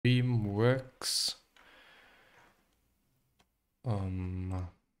works.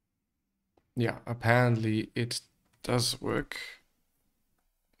 Yeah, apparently it does work.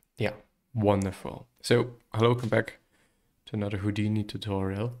 Yeah, wonderful. So, hello, welcome back to another Houdini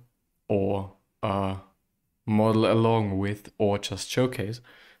tutorial, or model along with, or just showcase.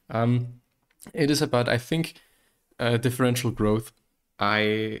 It is about, I think, differential growth.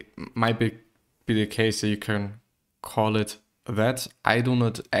 Might be the case that you can call it that. I do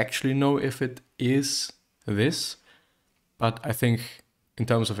not actually know if it is this, but I think in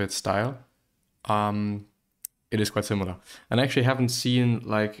terms of its style, it is quite similar. And I actually haven't seen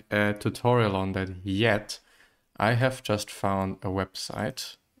like a tutorial on that yet. I have just found a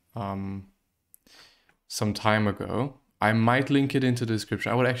website some time ago. I might link it into the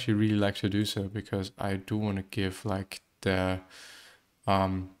description. I would actually really like to do so because I do want to give like the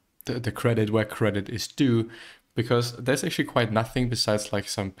credit where credit is due, because there's actually quite nothing besides like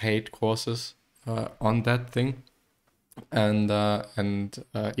some paid courses on that thing. And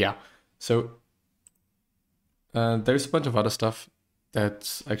yeah, so there's a bunch of other stuff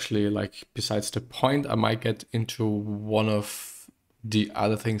that's actually like besides the point. I might get into one of the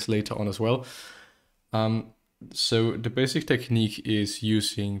other things later on as well. So the basic technique is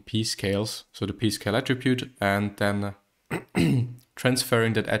using p-scales, so the p-scale attribute, and then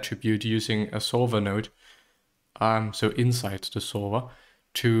transferring that attribute using a solver node, so inside the solver,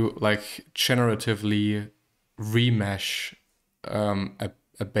 to like generatively remesh a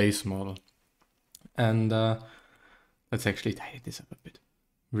base model. And let's actually tidy this up a bit.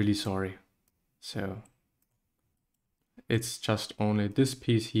 Really sorry. So it's just only this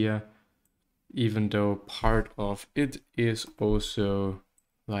piece here, even though part of it is also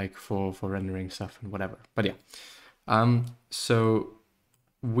like for rendering stuff and whatever. But yeah, so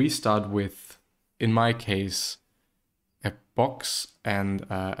we start with, in my case, a box and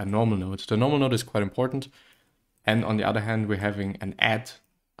a normal node. The normal node is quite important. And on the other hand, we're having an add.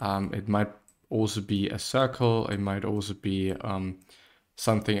 It might also be a circle. It might also be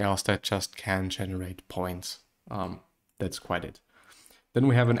something else that just can generate points. That's quite it. Then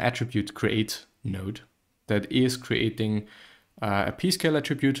we have an attribute create node that is creating a p-scale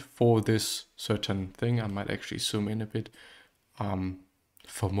attribute for this certain thing. I might actually zoom in a bit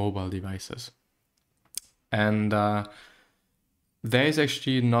for mobile devices. And there is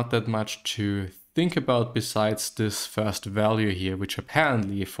actually not that much to think about besides this first value here, which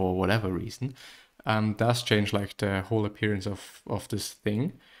apparently, for whatever reason, does change like the whole appearance of this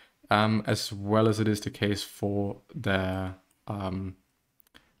thing, as well as it is the case for the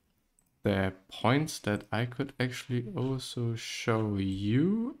points that I could actually also show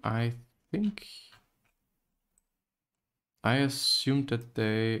you. I think I assumed that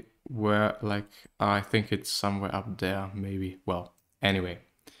they were like, I think it's somewhere up there, maybe. Well, anyway,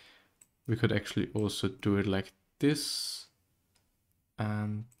 we could actually also do it like this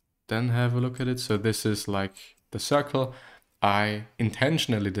and then have a look at it. So this is like the circle. I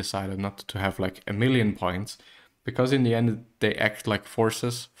intentionally decided not to have like a million points, because in the end they act like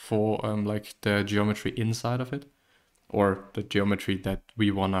forces for like the geometry inside of it, or the geometry that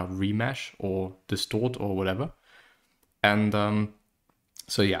we wanna remesh or distort or whatever. And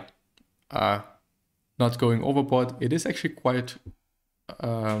so yeah, not going overboard. It is actually quite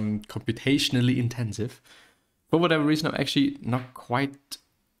computationally intensive. For whatever reason, I'm actually not quite,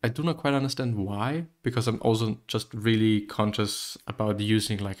 I do not quite understand why, because I'm also just really conscious about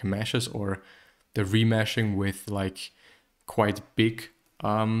using like meshes or the remeshing with like quite big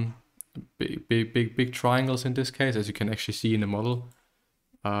big triangles in this case, as you can actually see in the model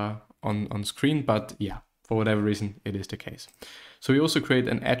on screen. But yeah, for whatever reason, it is the case. So we also create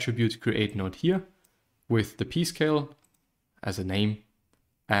an attribute create node here with the p-scale as a name.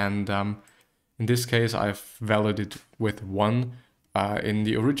 And in this case, I've valued it with 1. In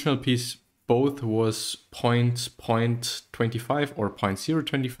the original piece, both was 0.25 or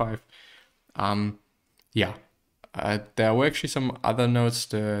 0.025. Yeah, there were actually some other nodes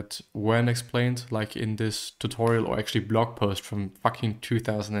that weren't explained, like in this tutorial or actually blog post from fucking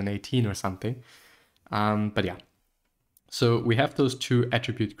 2018 or something. But yeah, so we have those two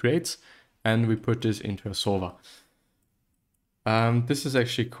attribute creates, and we put this into a solver. This is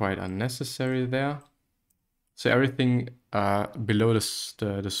actually quite unnecessary there. So everything below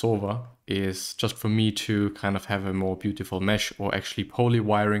the solver is just for me to kind of have a more beautiful mesh, or actually poly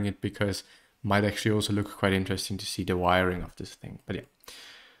wiring it, because might actually also look quite interesting to see the wiring of this thing. But yeah,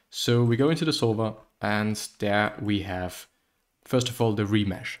 so we go into the solver, and there we have, first of all, the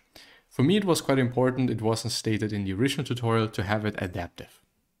remesh. For me, it was quite important. It wasn't stated in the original tutorial to have it adaptive,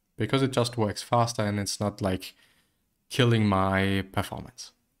 because it just works faster and it's not like killing my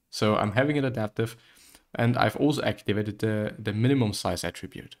performance. So I'm having it adaptive, and I've also activated the minimum size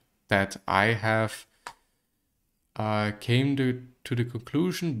attribute that I have came to the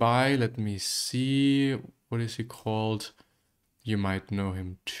conclusion by, let me see, what is he called? You might know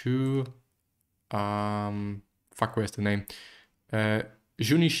him too. Fuck, where's the name?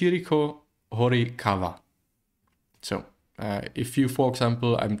 Junichiro Horikawa. So if you, for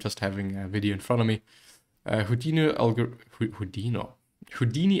example, I'm just having a video in front of me, Houdini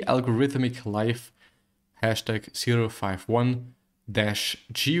algorithmic life #051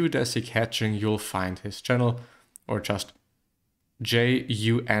 geodesic hatching, you'll find his channel, or just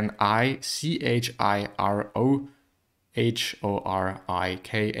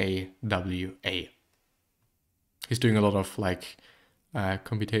JUNICHIROHORIKAWA. He's doing a lot of like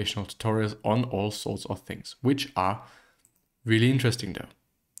computational tutorials on all sorts of things, which are really interesting though.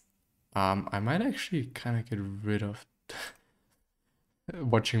 I might actually kind of get rid of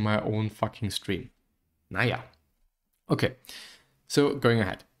watching my own fucking stream. Naja. Okay, so going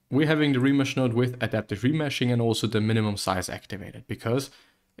ahead. We're having the remesh node with adaptive remeshing and also the minimum size activated, because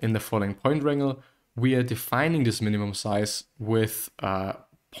in the following point wrangle, we are defining this minimum size with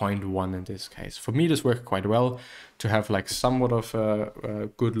 0.1 in this case. For me, this worked quite well to have like somewhat of a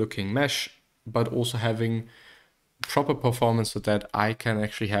good looking mesh, but also having proper performance so that I can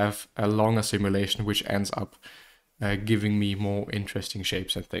actually have a longer simulation, which ends up giving me more interesting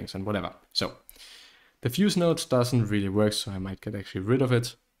shapes and things and whatever. So the fuse node doesn't really work, so I might get actually rid of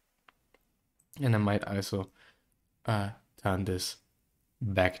it. And I might also turn this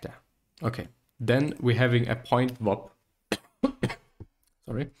back there. Okay, then we're having a point warp.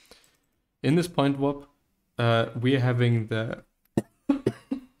 Sorry. In this point warp, we're having the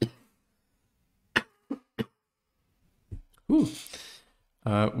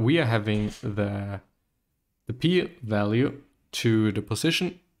we are having the p value to the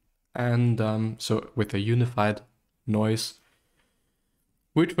position, and so with a unified noise.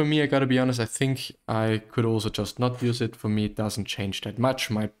 Which for me, I gotta be honest, I think I could also just not use it. For me, it doesn't change that much.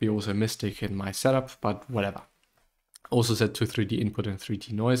 Might be also a mistake in my setup, but whatever. Also set to 3D input and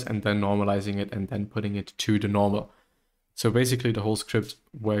 3D noise, and then normalizing it and then putting it to the normal. So basically the whole script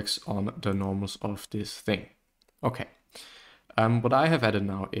works on the normals of this thing. Okay. What I have added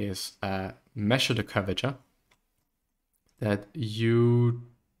now is measure the curvature that you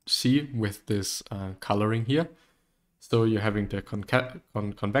see with this coloring here. So you're having the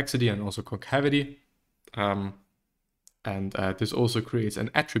convexity and also concavity. This also creates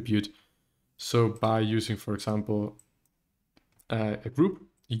an attribute. So by using, for example, a group,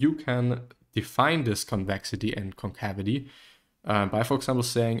 you can define this convexity and concavity by, for example,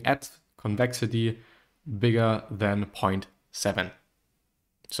 saying at convexity bigger than 0.7.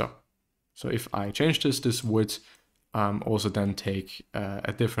 So if I change this, this would also then take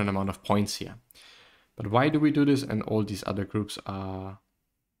a different amount of points here. But why do we do this? And all these other groups are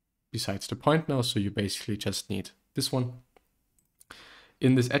besides the point now, so you basically just need this one.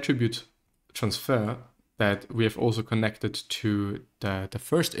 In this attribute transfer that we have also connected to the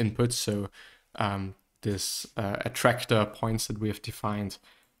first input, so this attractor points that we have defined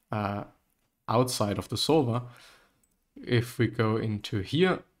outside of the solver, if we go into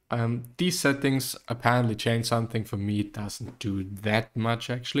here, these settings apparently change something. For me, it doesn't do that much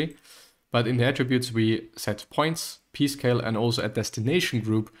actually. But in the attributes, we set points, p-scale, and also a destination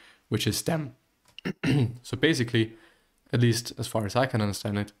group, which is them. So basically, at least as far as I can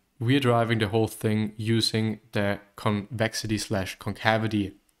understand it, we're driving the whole thing using the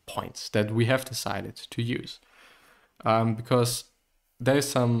convexity/concavity points that we have decided to use. Because there's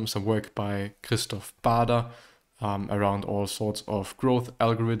some work by Christoph Bader around all sorts of growth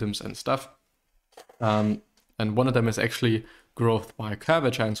algorithms and stuff. And one of them is actually growth by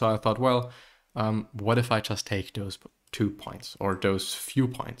curvature. And so I thought, well, what if I just take those 2 points, or those few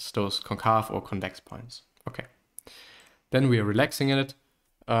points, those concave or convex points? Okay. Then we are relaxing in it,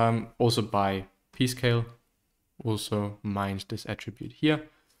 also by p-scale, also mind this attribute here.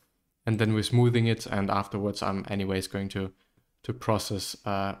 And then we're smoothing it, and afterwards I'm anyways going to process,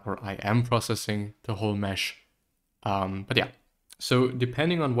 or I am processing the whole mesh. But yeah, so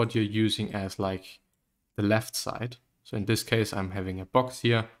depending on what you're using as like the left side, so in this case I'm having a box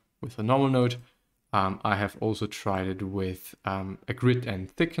here with a normal node. I have also tried it with a grid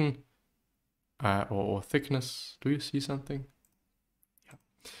and thicken, or thickness. Do you see something? Yeah.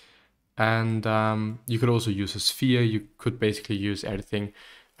 And you could also use a sphere. You could basically use everything.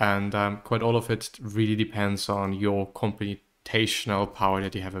 And quite all of it really depends on your computational power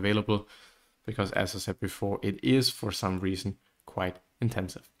that you have available. Because as I said before, it is for some reason quite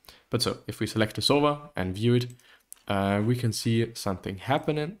intensive. But so if we select the solver and view it, we can see something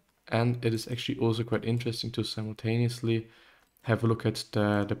happening, and it is actually also quite interesting to simultaneously have a look at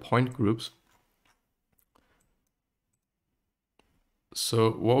the point groups.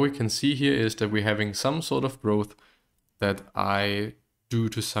 So what we can see here is that we're having some sort of growth that I do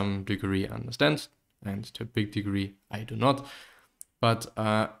to some degree understand, and to a big degree I do not. But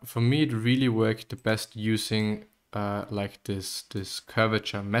for me, it really worked the best using like this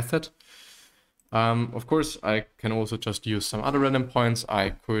curvature method. Of course, I can also just use some other random points. I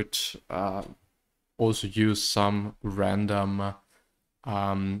could also use some random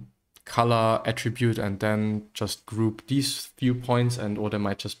color attribute and then just group these few points, or there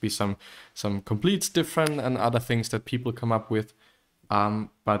might just be some completes different and other things that people come up with.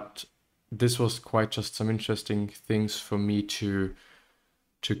 But this was quite just some interesting things for me to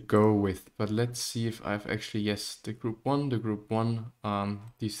go with. But let's see if I've actually, yes, the group one,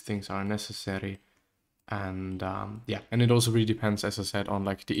 these things are necessary. And yeah, and it also really depends, as I said, on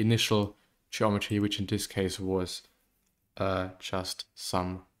like the initial geometry, which in this case was just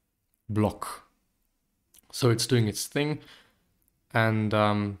some block. So it's doing its thing, and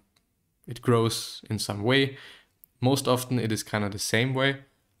it grows in some way. Most often it is kind of the same way,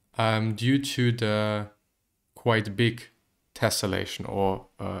 due to the quite big tessellation or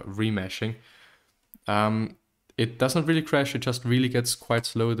remeshing. It doesn't really crash, it just really gets quite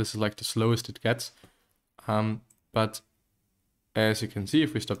slow. This is like the slowest it gets. But as you can see,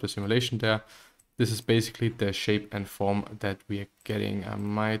 if we stop the simulation there, this is basically the shape and form that we are getting. I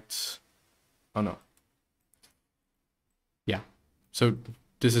might, oh no. Yeah, so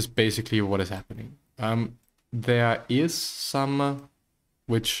this is basically what is happening. There is some,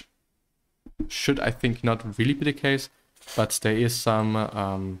 which should, I think, not really be the case, but there is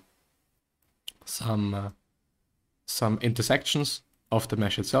some intersections of the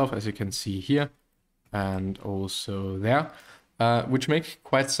mesh itself, as you can see here, and also there, which make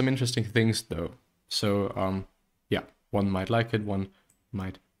quite some interesting things though. So yeah, one might like it, one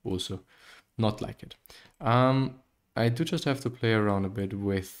might also not like it. I do just have to play around a bit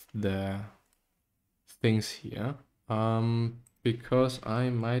with the things here, because I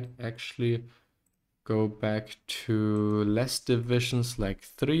might actually go back to less divisions, like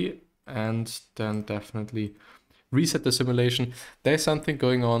 3, and then definitely reset the simulation. There's something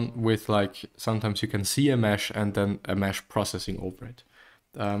going on with, like, sometimes you can see a mesh and then a mesh processing over it.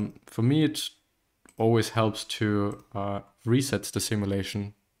 For me, it always helps to reset the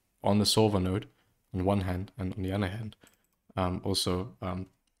simulation on the solver node on one hand, and on the other hand, also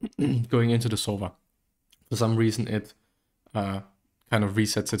going into the solver. For some reason, it kind of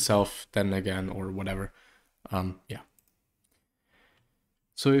resets itself then again, or whatever. Yeah.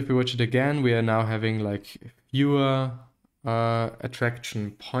 So if we watch it again, we are now having like fewer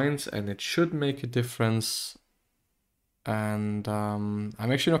attraction points, and it should make a difference. And I'm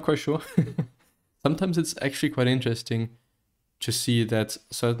actually not quite sure. Sometimes it's actually quite interesting to see that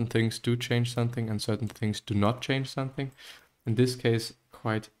certain things do change something and certain things do not change something. In this case,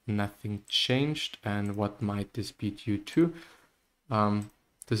 quite nothing changed. And what might this be due to?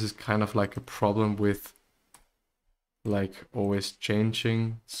 This is kind of like a problem with like always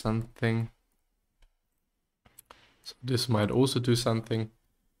changing something. So this might also do something.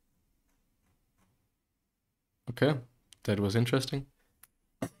 Okay, that was interesting.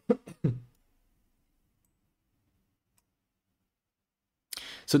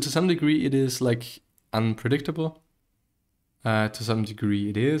 So to some degree it is like unpredictable. To some degree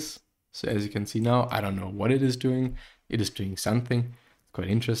it is. So as you can see now, I don't know what it is doing. It is doing something. It's quite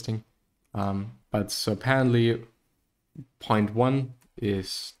interesting. But so apparently 0.1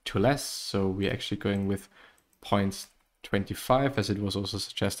 is too less. So we're actually going with 0.25, as it was also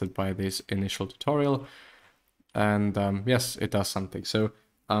suggested by this initial tutorial. And yes, it does something. So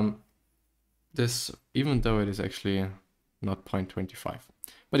this, even though it is actually not 0.25,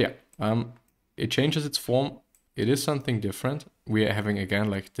 but yeah, it changes its form. It is something different. We are having again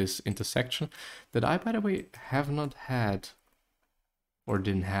like this intersection that I, by the way, have not had, or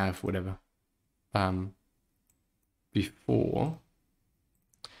didn't have, whatever, before.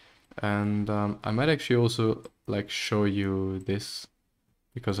 And I might actually also like show you this,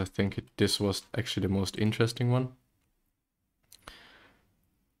 because I think this was actually the most interesting one.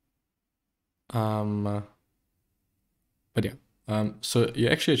 But yeah, so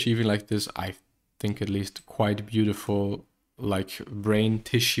you're actually achieving like this, I think at least, quite beautiful, like brain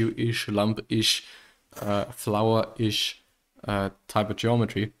tissue-ish, lump-ish, flower-ish type of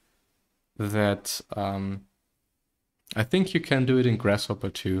geometry that I think you can do it in Grasshopper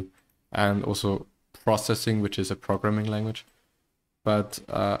too, and also processing, which is a programming language. But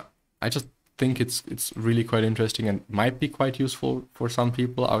I just think it's really quite interesting and might be quite useful for some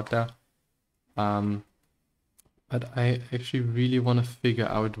people out there. But I actually really want to figure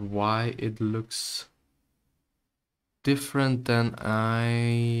out why it looks different than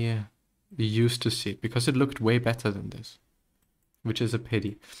I used to see it, because it looked way better than this, which is a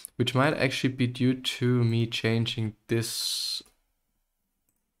pity, which might actually be due to me changing this.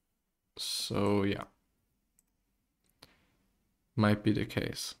 So yeah, might be the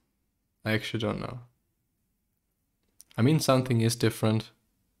case. I actually don't know. I mean, something is different.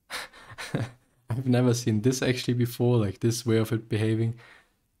 I've never seen this actually before, like this way of it behaving.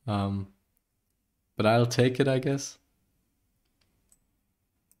 But I'll take it, I guess.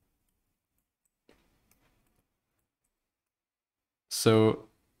 So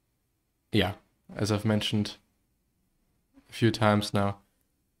yeah, as I've mentioned a few times now,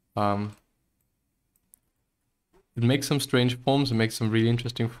 it makes some strange forms, it makes some really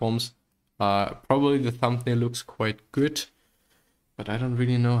interesting forms. Probably the thumbnail looks quite good, but I don't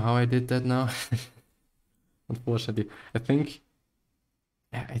really know how I did that now. Unfortunately, I think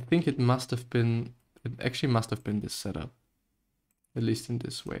it must have been, it actually must have been this setup, at least in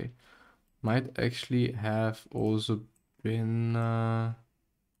this way. Might actually have also been,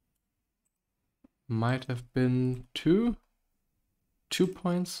 might have been 2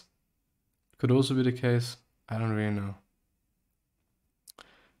 points. Could also be the case. I don't really know.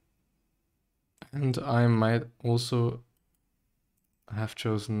 And I might also have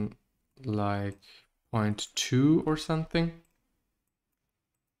chosen like 0.2 or something.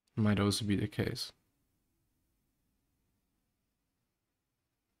 Might also be the case.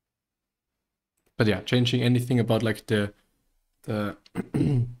 But yeah, changing anything about like the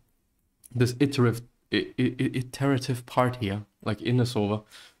this iterative part here, like in the solver,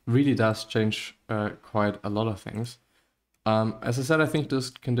 really does change quite a lot of things. As I said, I think those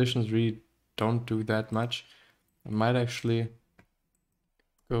conditions really don't do that much. I might actually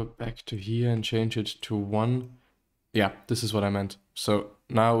go back to here and change it to 1. Yeah, this is what I meant. So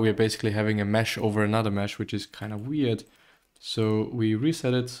now we're basically having a mesh over another mesh, which is kind of weird. So we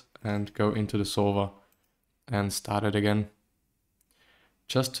reset it and go into the solver and start it again,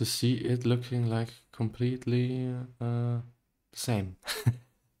 just to see it looking like completely the same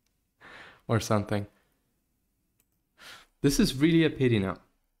or something. This is really a pity now.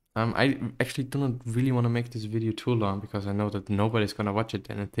 I actually do not really want to make this video too long, because I know that nobody's gonna watch it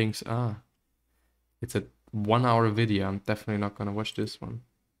and it thinks, it's a 1-hour video. I'm definitely not gonna watch this one.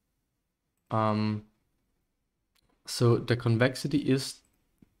 So the convexity is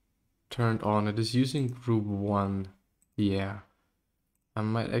turned on. It is using group 1. Yeah. I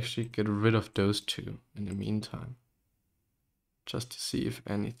might actually get rid of those 2 in the meantime, just to see if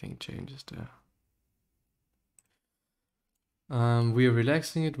anything changes there. We are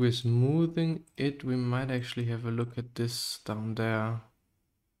relaxing it, we're smoothing it. We might actually have a look at this down there.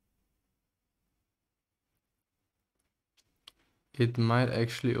 It might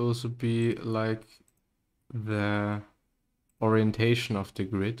actually also be like the orientation of the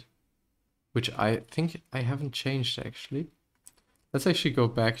grid, which I think I haven't changed actually. Let's actually go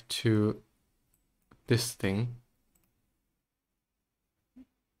back to this thing,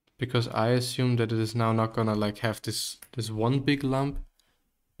 because I assume that it is now not gonna like have this one big lump,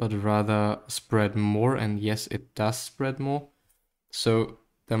 but rather spread more. And yes, it does spread more. So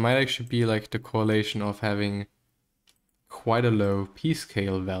there might actually be like the correlation of having quite a low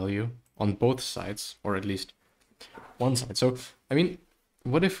p-scale value on both sides, or at least one side. So I mean,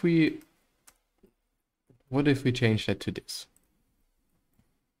 what if we change that to this?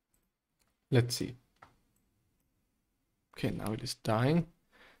 Let's see. Okay, now it is dying.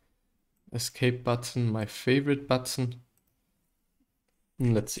 Escape button, my favorite button.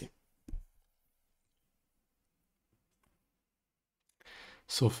 Let's see.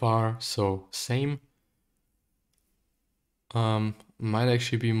 So far, so same. Might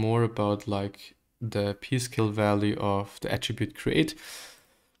actually be more about like the p-scale value of the attribute create.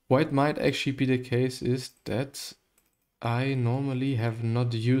 What might actually be the case is that I normally have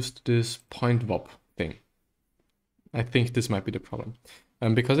not used this point wop thing. I think this might be the problem.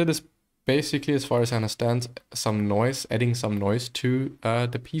 Because it is basically, as far as I understand, some noise, adding some noise to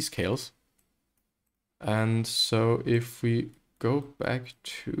the p-scales. And so if we go back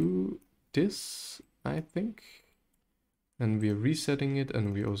to this, I think, and we're resetting it,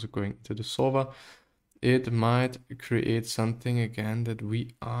 and we're also going to the solver, it might create something again that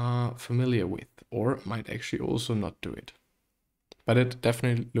we are familiar with, or might actually also not do it. But it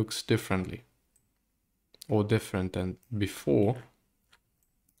definitely looks differently, or different than before.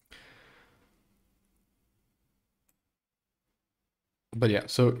 But yeah,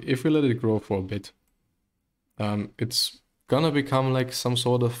 so if we let it grow for a bit, it's gonna become like some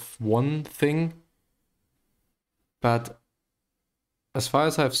sort of one thing. But as far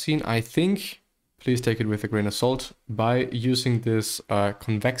as I've seen, I think, please take it with a grain of salt, by using this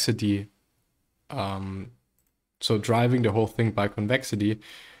convexity, so driving the whole thing by convexity,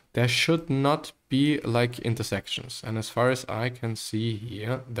 there should not be like intersections. And as far as I can see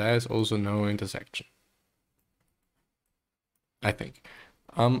here, there is also no intersection, I think.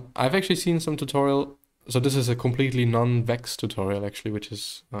 I've actually seen some tutorial. So this is a completely non-vex tutorial actually, which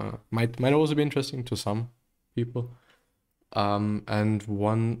is might also be interesting to some people. And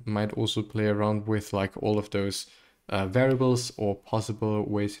one might also play around with like all of those variables or possible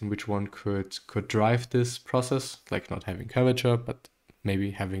ways in which one could drive this process, like not having curvature, but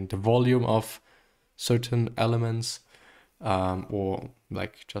maybe having the volume of certain elements, or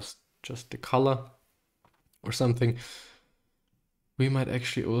like just the color or something. We might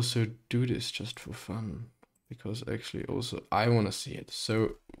actually also do this just for fun, because actually also I want to see it.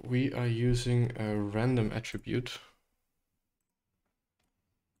 So we are using a random attribute,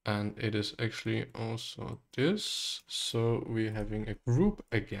 and it is actually also this. So we're having a group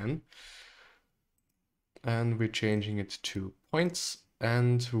again, and we're changing it to points,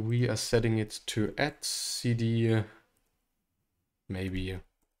 and we are setting it to @cd, maybe,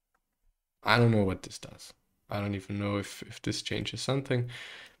 I don't know what this does. I don't even know if this changes something,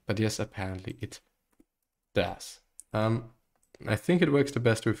 but yes, apparently it does. I think it works the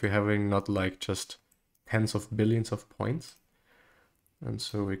best if we're having not like just tens of billions of points. And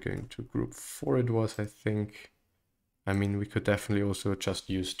so we're going to group 4 it was, I think. I mean, we could definitely also just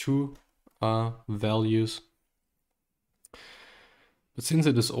use 2 values. But since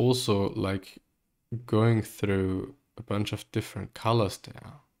it is also like going through a bunch of different colors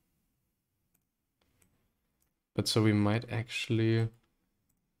there. But so we might actually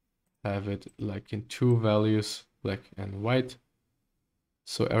have it like in 2 values, black and white.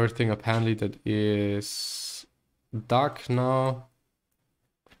 So everything apparently that is dark now,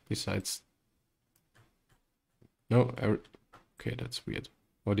 besides, no, okay, that's weird.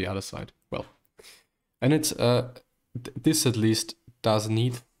 Or the other side, well. And it's, this at least does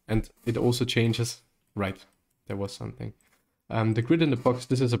need, and it also changes, right, there was something. The grid in the box,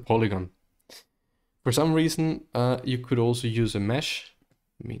 this is a polygon. For some reason, you could also use a mesh.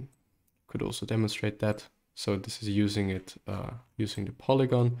 I mean, could also demonstrate that. So this is using it, using the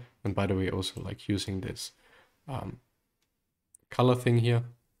polygon, and by the way, also like using this color thing here.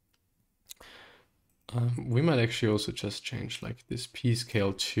 We might actually also just change like this P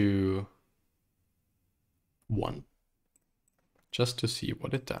scale to 1, just to see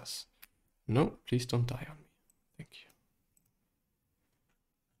what it does. No, please don't die on me. Thank you.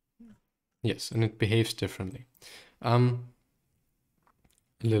 Yes, and it behaves differently. A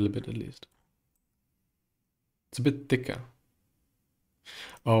little bit at least. It's a bit thicker.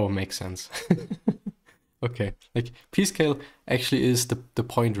 Oh, makes sense. Okay, like P-scale actually is the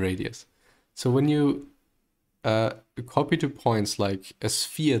point radius. So when you copy two points like a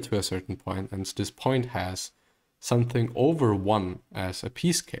sphere to a certain point, and this point has something over 1 as a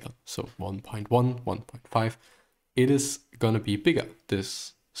P-scale, so 1.1, 1.5, it is gonna be bigger,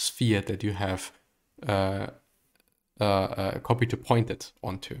 this sphere that you have copied to point it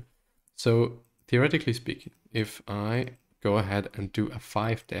onto. So theoretically speaking, if I go ahead and do a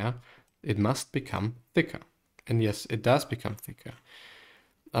 5 there, it must become thicker. And yes, it does become thicker.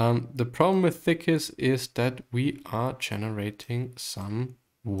 The problem with thick is that we are generating some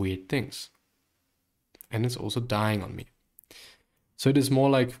weird things. And it's also dying on me. So it is more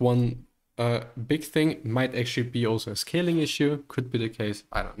like one big thing. It might actually be also a scaling issue. Could be the case.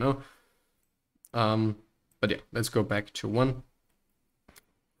 I don't know. But yeah, let's go back to 1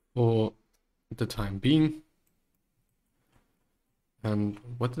 for the time being. And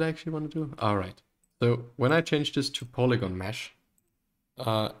what did I actually want to do? All right. So when I change this to polygon mesh,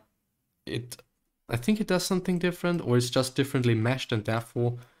 I think it does something different, or it's just differently meshed and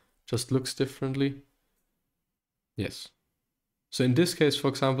therefore just looks differently. Yes. So in this case, for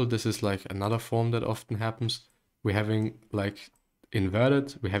example, this is like another form that often happens. We're having like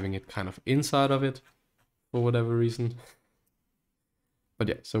inverted, we're having it kind of inside of it for whatever reason. But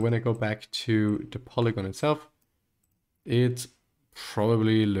yeah, so when I go back to the polygon itself, it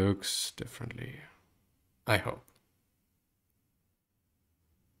probably looks differently. I hope.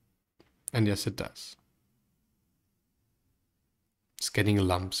 And yes, it does. It's getting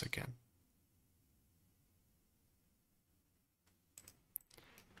lumps again.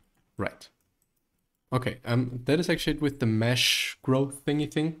 Right. Okay, that is actually it with the mesh growth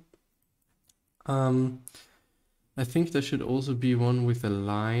thingy thing. I think there should also be one with a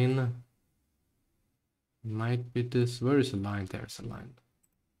line. Might be this. Where is a line? There's a line.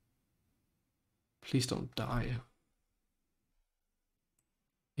 Please don't die.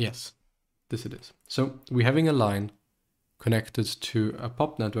 Yes, this it is. So we're having a line connected to a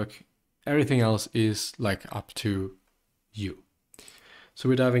POP network. Everything else is like up to you. So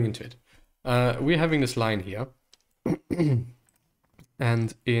we're diving into it. We're having this line here.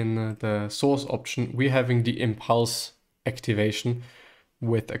 And in the source option, we're having the impulse activation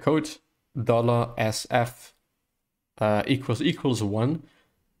with a code $SF equals 1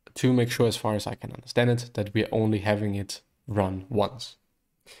 to make sure, as far as I can understand it, that we're only having it run once.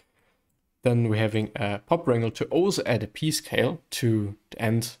 Then we're having a pop wrangle to also add a p scale to the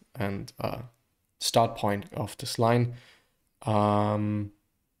end and start point of this line, or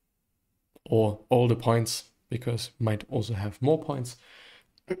all the points, because we might also have more points.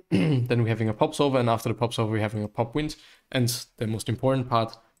 Then we're having a pop solver, and after the pop solver, we're having a pop wind. And the most important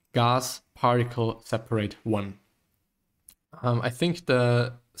part, gas particle separate 1. I think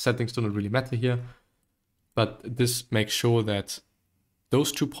the settings do not really matter here, but this makes sure that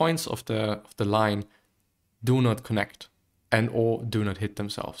those 2 points of the line do not connect and or do not hit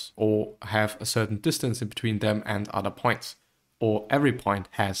themselves or have a certain distance in between them and other points, or every point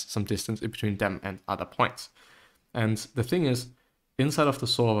has some distance in between them and other points. And the thing is, inside of the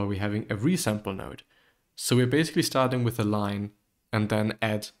solver, we're having a resample node. So we're basically starting with a line and then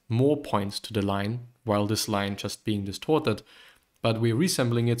add more points to the line while this line just being distorted, but we're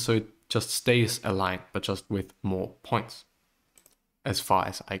resampling it so it just stays a line, but just with more points. As far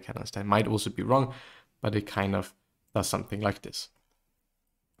as I can understand. Might also be wrong, but it kind of does something like this.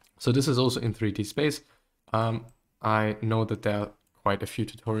 So this is also in 3D space. I know that there are quite a few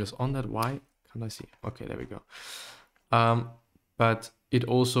tutorials on that. Why can't I see? Okay, there we go. But it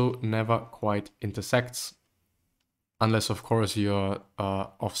also never quite intersects, unless of course you're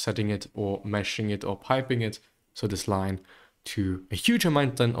offsetting it or meshing it or piping it. So this line to a huge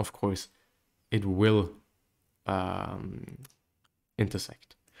amount, then of course it will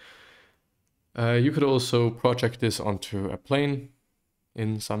intersect. You could also project this onto a plane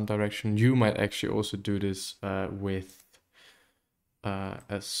in some direction. You might actually also do this with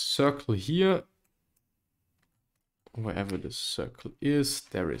a circle here. Wherever this circle is,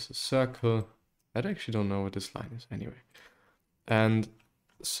 there is a circle. I actually don't know what this line is anyway. And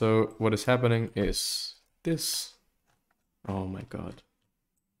so what is happening is this. Oh my god.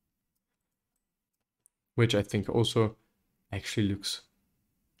 Which I think also actually looks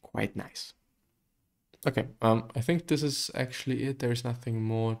quite nice. Okay, I think this is actually it. There's nothing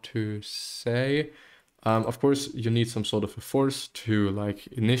more to say. Of course, you need some sort of a force to like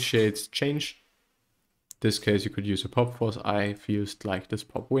initiate change. In this case, you could use a pop force. I've used like this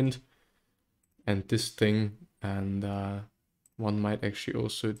pop wind and this thing, and one might actually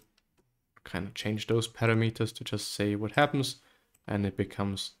also kind of change those parameters to just say what happens, and it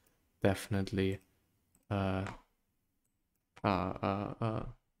becomes definitely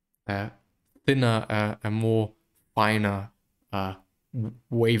thinner, a more finer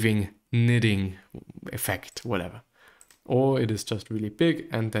waving knitting effect, whatever. Or it is just really big,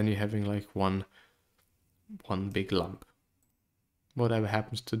 and then you're having like one big lump. Whatever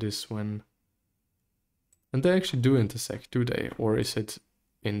happens to this when... And they actually do intersect, do they? Or is it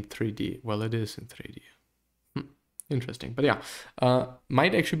in 3D? Well, it is in 3D. Interesting. But yeah,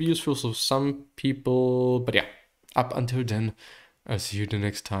 might actually be useful for some people. But yeah, up until then, I'll see you the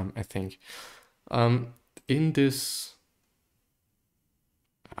next time, I think. In this...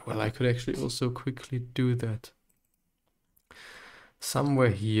 Well, I could actually also quickly do that. Somewhere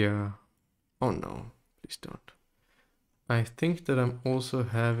here... Oh no, please don't. I think that I'm also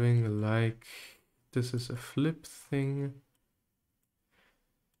having like... This is a flip thing.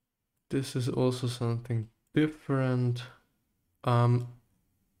 This is also something different.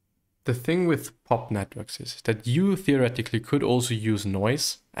 The thing with pop networks is that you theoretically could also use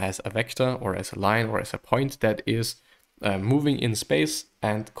noise as a vector or as a line or as a point that is moving in space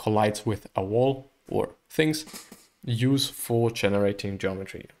and collides with a wall or things used for generating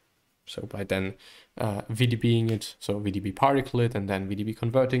geometry. So by then VDBing it, so VDB particle it and then VDB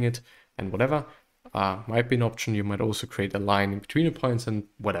converting it and whatever might be an option. You might also create a line in between the points and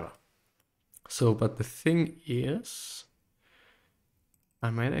whatever. So, but the thing is, I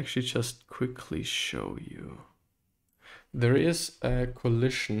might actually just quickly show you. There is a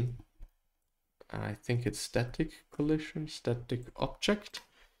collision. I think it's static collision, static object.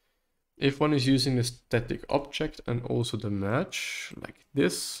 If one is using the static object and also the merge like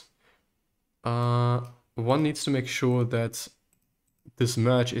this, one needs to make sure that this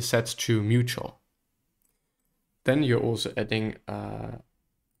merge is set to mutual. then you're also adding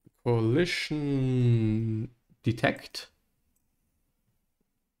collision detect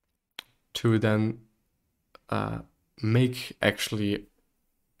to then make actually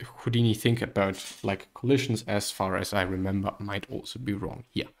Houdini think about like collisions, as far as I remember, might also be wrong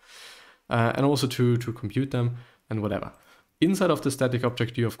here. And also to compute them and whatever. Inside of the static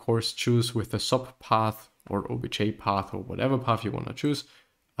object, you of course choose with the sub path or obj path or whatever path you want to choose,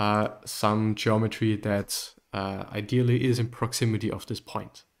 some geometry that ideally is in proximity of this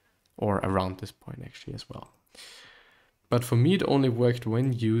point or around this point actually as well. But for me, it only worked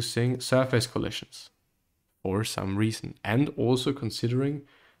when using surface collisions for some reason, and also considering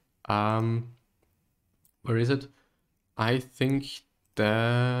where is it? I think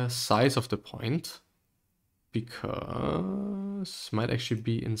the size of the point, because might actually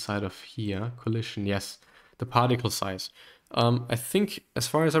be inside of here. Collision, yes, the particle size. I think, as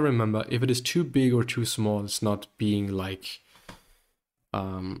far as I remember, if it is too big or too small, it's not being like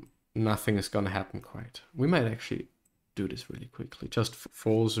nothing is gonna happen quite. We might actually do this really quickly, just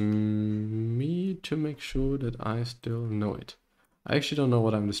for me to make sure that I still know it. I actually don't know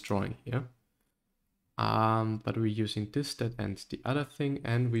what I'm destroying here. But we're using this, that ends the other thing,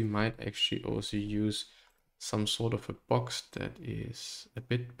 and we might actually also use some sort of a box that is a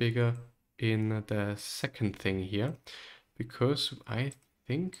bit bigger in the second thing here, because I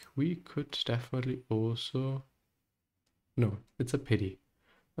think we could definitely also... No, it's a pity.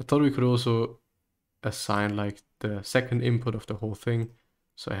 I thought we could also assign like the second input of the whole thing,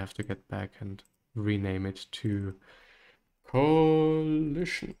 so I have to get back and rename it to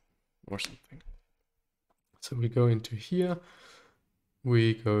collision or something. So we go into here,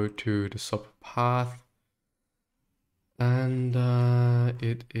 we go to the sub path, and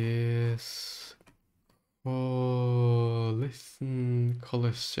it is collision,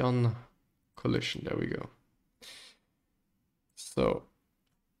 there we go. So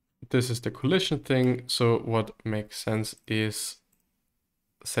this is the collision thing. So what makes sense is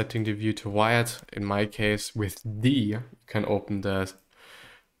setting the view to wired. In my case, with D, you can open the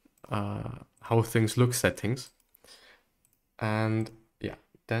how things look settings. And yeah,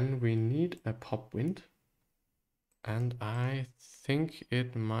 then we need a pop wind. And I think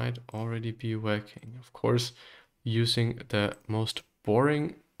it might already be working. Of course, using the most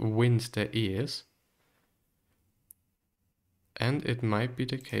boring wind there is. And it might be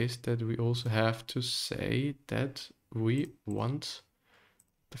the case that we also have to say that we want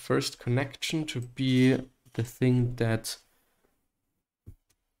the first connection to be the thing that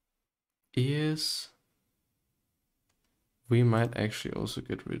is... We might actually also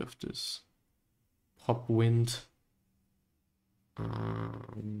get rid of this pop wind.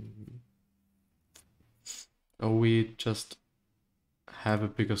 Or we just have a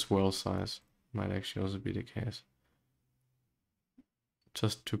bigger swirl size. Might actually also be the case.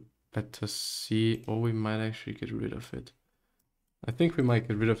 Just to better see, or we might actually get rid of it. I think we might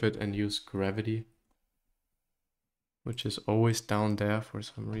get rid of it and use gravity, which is always down there for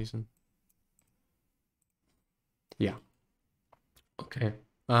some reason. Yeah. Okay.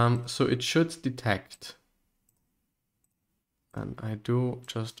 So it should detect. And I do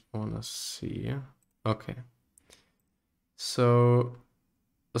just want to see. Okay. So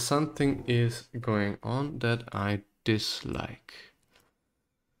something is going on that I dislike.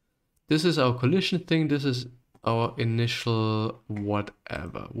 This is our collision thing. This is our initial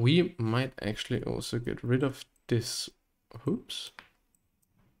whatever. We might actually also get rid of this. Oops.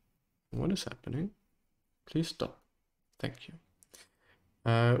 What is happening? Please stop. Thank you.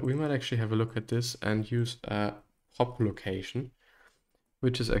 We might actually have a look at this and use a pop location,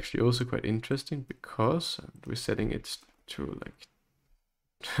 which is actually also quite interesting because we're setting it to like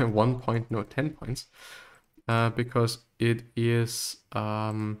 1 point, no 10 points, because it is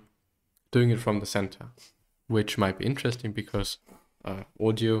doing it from the center, which might be interesting because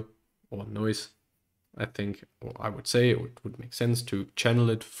audio or noise, I think, or I would say it would make sense to channel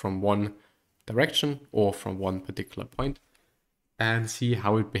it from one direction or from one particular point and see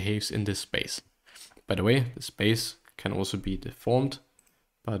how it behaves in this space. By the way, the space can also be deformed,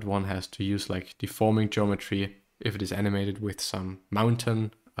 but one has to use like deforming geometry if it is animated with some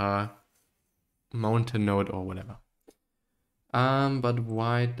mountain node or whatever. But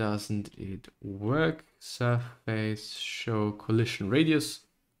why doesn't it work? Surface show collision radius,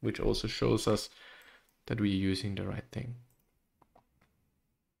 which also shows us that we're using the right thing.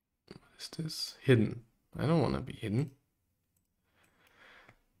 What is this? Hidden. I don't want to be hidden.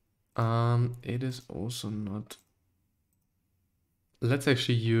 It is also not... Let's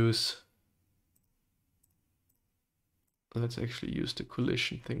actually use the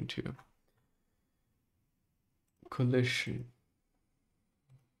collision thing too. collision.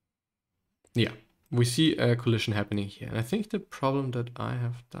 Yeah, we see a collision happening here. And I think the problem that I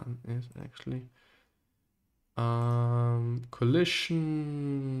have done is actually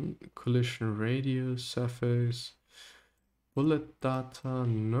collision radius, surface, bullet data,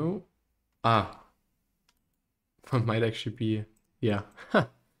 no. It might actually be, yeah,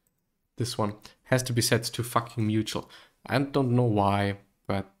 this one has to be set to fucking mutual. I don't know why,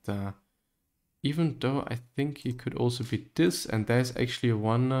 but even though I think it could also be this, and there's actually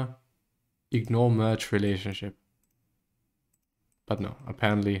one ignore merge relationship. But no,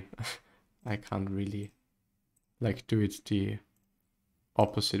 apparently I can't really like do it the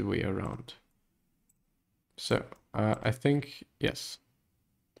opposite way around. So I think, yes,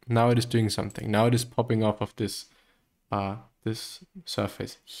 now it is doing something. Now it is popping off of this this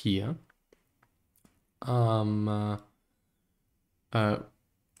surface here. I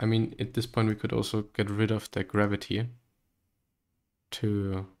mean, at this point we could also get rid of the gravity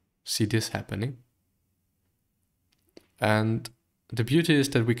to see this happening. And the beauty is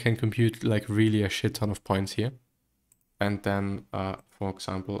that we can compute like really a shit ton of points here. And then, for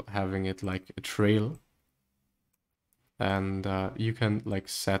example, having it like a trail. And you can like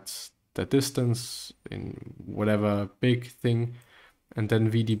set the distance in whatever big thing. And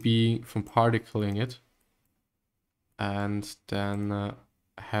then VDB from particling it. And then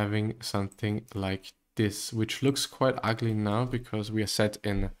having something like this, which looks quite ugly now because we are set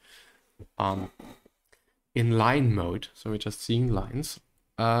in line mode, so we're just seeing lines.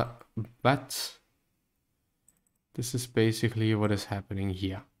 But this is basically what is happening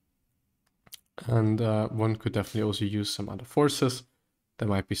here. And one could definitely also use some other forces. There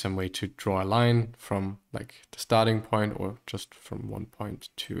might be some way to draw a line from like the starting point or just from one point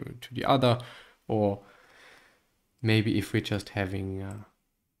to the other. Or maybe if we're just having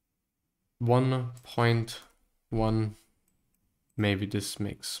 1.1, maybe this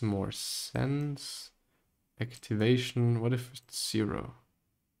makes more sense. Activation, what if it's 0?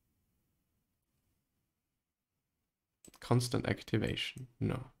 Constant activation,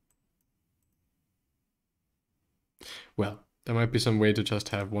 no. Well, there might be some way to just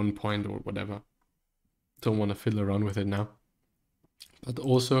have 1 point or whatever. Don't want to fiddle around with it now. But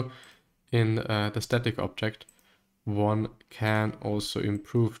also in the static object, one can also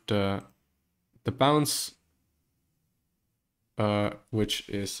improve the bounce, which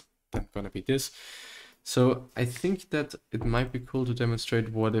is then going to be this. So I think that it might be cool to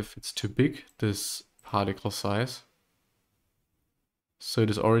demonstrate what if it's too big, this particle size. So it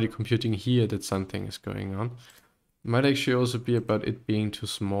is already computing here that something is going on. It might actually also be about it being too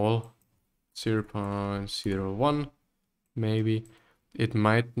small, 0.01 maybe. It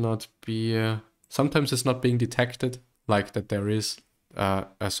might not be, sometimes it's not being detected, like that there is a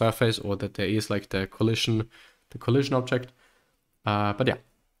surface or that there is like the collision object. But yeah,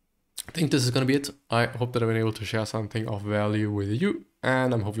 I think this is going to be it. I hope that I've been able to share something of value with you,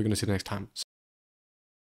 and I'm hopefully going to see you next time.